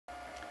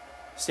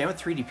Staying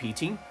with 3D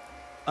printing,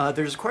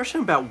 there's a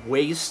question about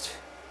waste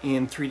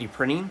in 3D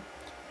printing.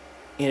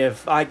 And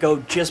if I go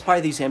just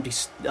by these empty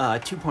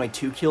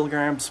 2.2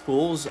 kilogram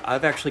spools,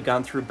 I've actually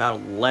gone through about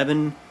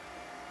 11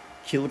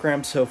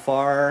 kilograms so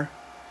far,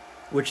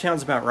 which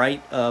sounds about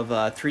right, of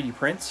 3D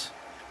prints,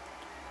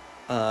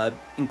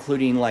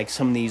 including like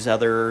some of these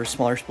other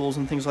smaller spools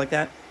and things like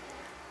that.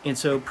 And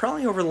so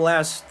probably over the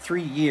last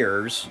 3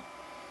 years,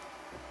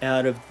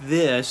 out of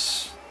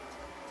this,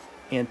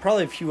 and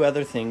probably a few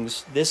other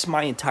things, this is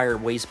my entire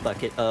waste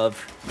bucket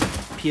of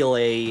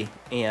PLA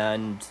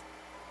and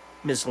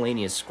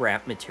miscellaneous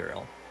scrap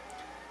material.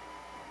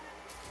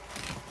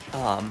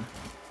 And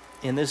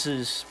this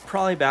is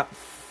probably about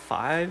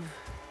 5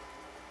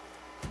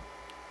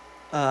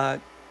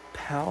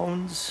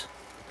 pounds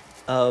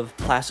of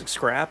plastic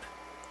scrap.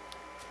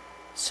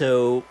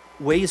 So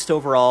waste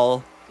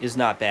overall is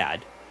not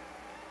bad.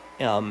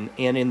 And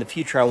in the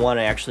future, I want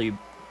to actually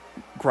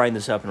grind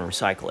this up and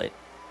recycle it.